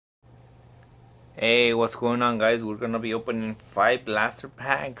Hey, what's going on, guys? We're gonna be opening 5 blaster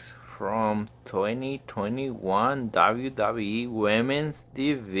packs from 2021 WWE Women's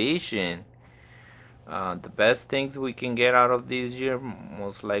Division. The best things we can get out of this year,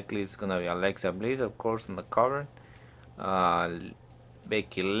 most likely, it's gonna be Alexa Bliss, of course, on the cover. Uh,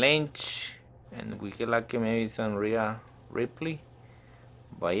 Becky Lynch, and we get lucky maybe some Rhea Ripley.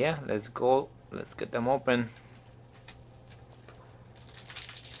 But yeah, let's go. Let's get them open.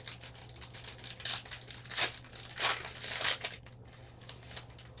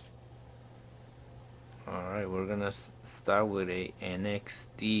 Alright, we're gonna start with a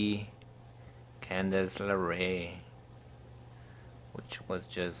NXT Candice LeRae, which was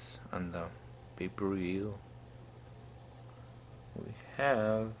just on the pay-per-view. We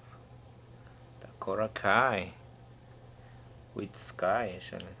have Dakota Kai with Sky,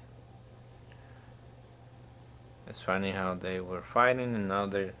 actually. It's funny how they were fighting and now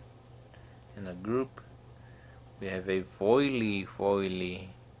they're in a group. We have a foily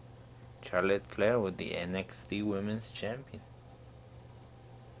Charlotte Flair with the NXT Women's Champion.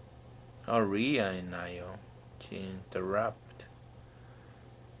 Oh, Rhea and Io. She interrupt.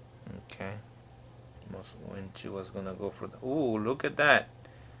 Okay. When she was gonna go for the... Ooh, look at that.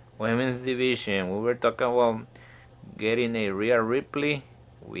 Women's Division. We were talking about getting a Rhea Ripley.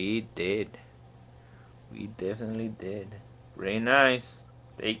 We did. We definitely did. Very nice.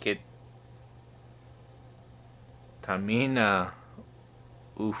 Take it. Tamina.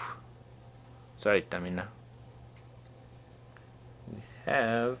 Oof. Sorry, Tamina. We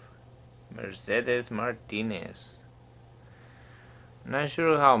have Mercedes Martinez. Not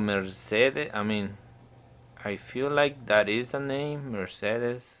sure how Mercedes... I feel like that is a name,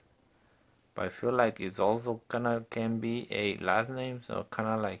 Mercedes. But I feel like it's also kinda can be a last name, so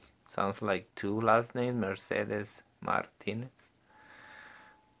kinda like sounds like two last names, Mercedes Martinez.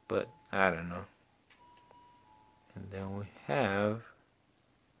 But I don't know. And then we have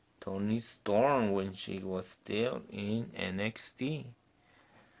Toni Storm when she was still in NXT.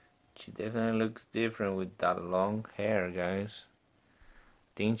 She definitely looks different with that long hair, guys.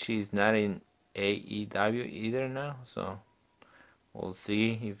 Think she's not in AEW either now, so we'll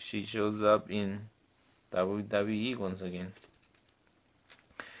see if she shows up in WWE once again.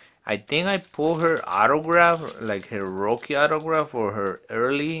 I think I pulled her autograph, like her rookie autograph or her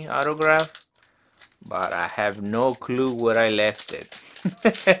early autograph, but I have no clue where I left it.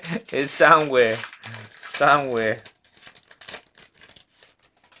 It's somewhere. Somewhere.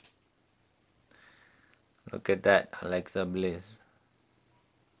 Look at that, Alexa Bliss.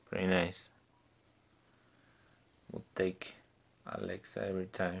 Pretty nice. We'll take Alexa every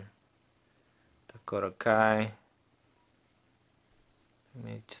time. Dakota Kai. Let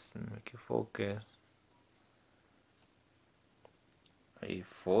me just make it focus. A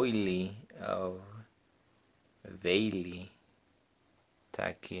foily of Bailey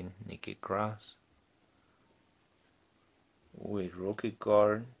attacking Nikki Cross. With rookie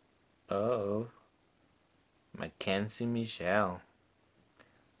card of Mackenzie Michelle.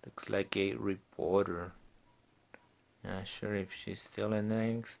 Looks like a reporter. Not sure if she's still in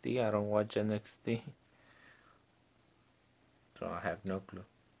NXT. I don't watch NXT, so I have no clue.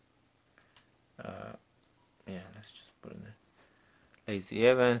 Yeah, let's just put it there. Lacey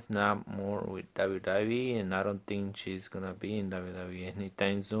Evans not more with WWE, and I don't think she's gonna be in WWE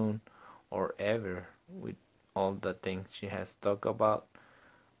anytime soon or ever with all the things she has talked about.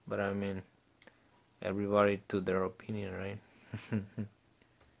 But I mean, everybody to their opinion, right?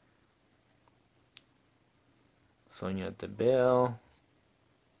 Sonya Deville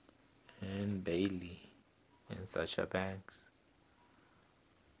and Bailey and Sasha Banks.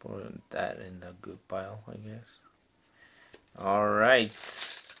 Put that in the good pile, I guess. Alright.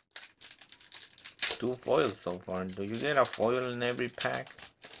 2 foils so far. Do you get a foil in every pack?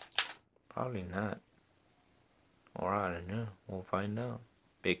 Probably not. Or I don't know. We'll find out.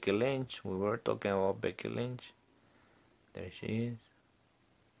 Becky Lynch. We were talking about Becky Lynch. There she is.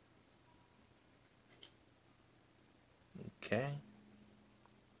 Okay.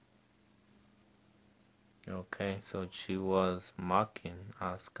 Okay, so she was mocking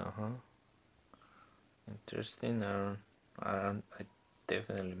Asuka, huh? Interesting. I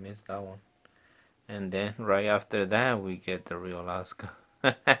definitely missed that one. And then right after that, we get the real Asuka.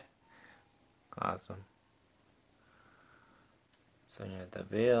 Awesome. Sonya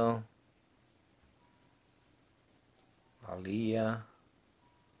Deville. Aliyah.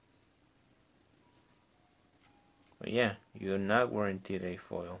 But yeah, you're not guaranteed a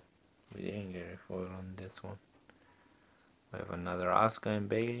foil. We didn't get a foil on this one. We have another Asuka and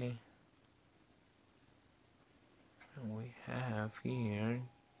Bailey. And we have here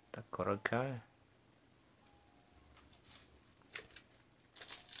Dakota Kai.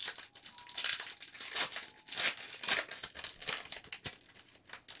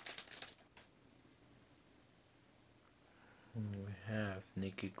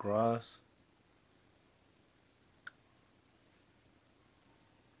 Nikki Cross,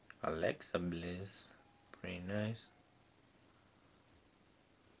 Alexa Bliss, pretty nice.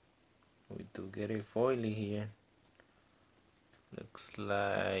 We do get a foily here. Looks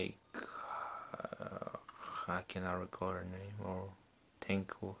like I cannot recall her name or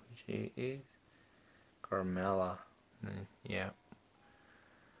think who she is. Carmella. Yeah,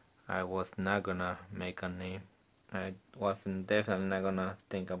 I was not gonna make a name. I wasn't definitely not gonna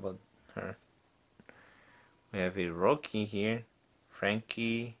think about her. We have a rookie here,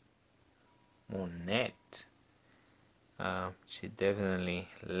 Frankie Monette. She definitely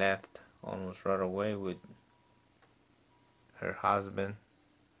left almost right away with her husband,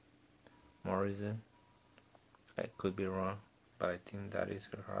 Morrison. I could be wrong, but I think that is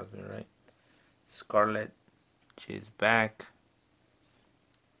her husband, right? Scarlett, she's back.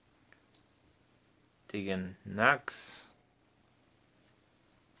 Tegan Knox.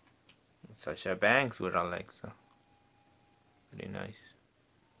 Sasha Banks with Alexa. Pretty nice.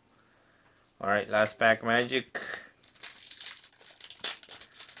 Alright, last pack magic.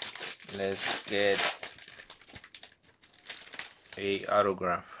 Let's get a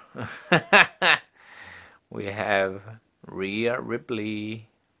autograph. We have Rhea Ripley.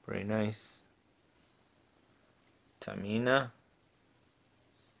 Pretty nice. Tamina.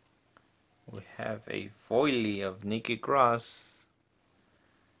 We have a foily of Nikki Cross.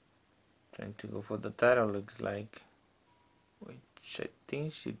 Trying to go for the title, looks like. Which I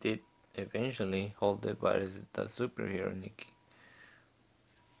think she did eventually hold it, but it's the superhero Nikki.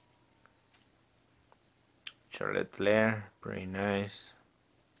 Charlotte Flair, pretty nice.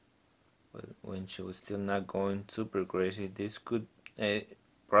 But when she was still not going super crazy, this could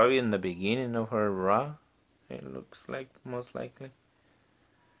probably in the beginning of her Raw. It looks like most likely.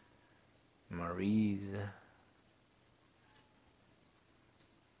 Maryse,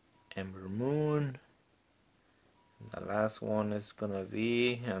 Ember Moon. The last one is gonna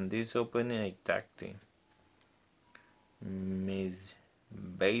be on this opening a tag team. Miss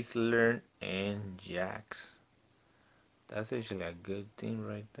Baszler and Jax. That's actually a good team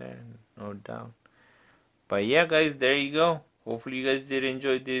right there, no doubt. But yeah, guys, there you go. Hopefully you guys did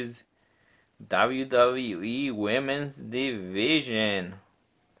enjoy this WWE Women's Division.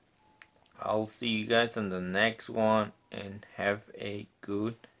 I'll see you guys on the next one and have a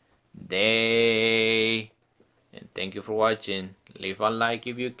good day. And thank you for watching. Leave a like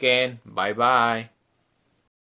if you can. Bye bye.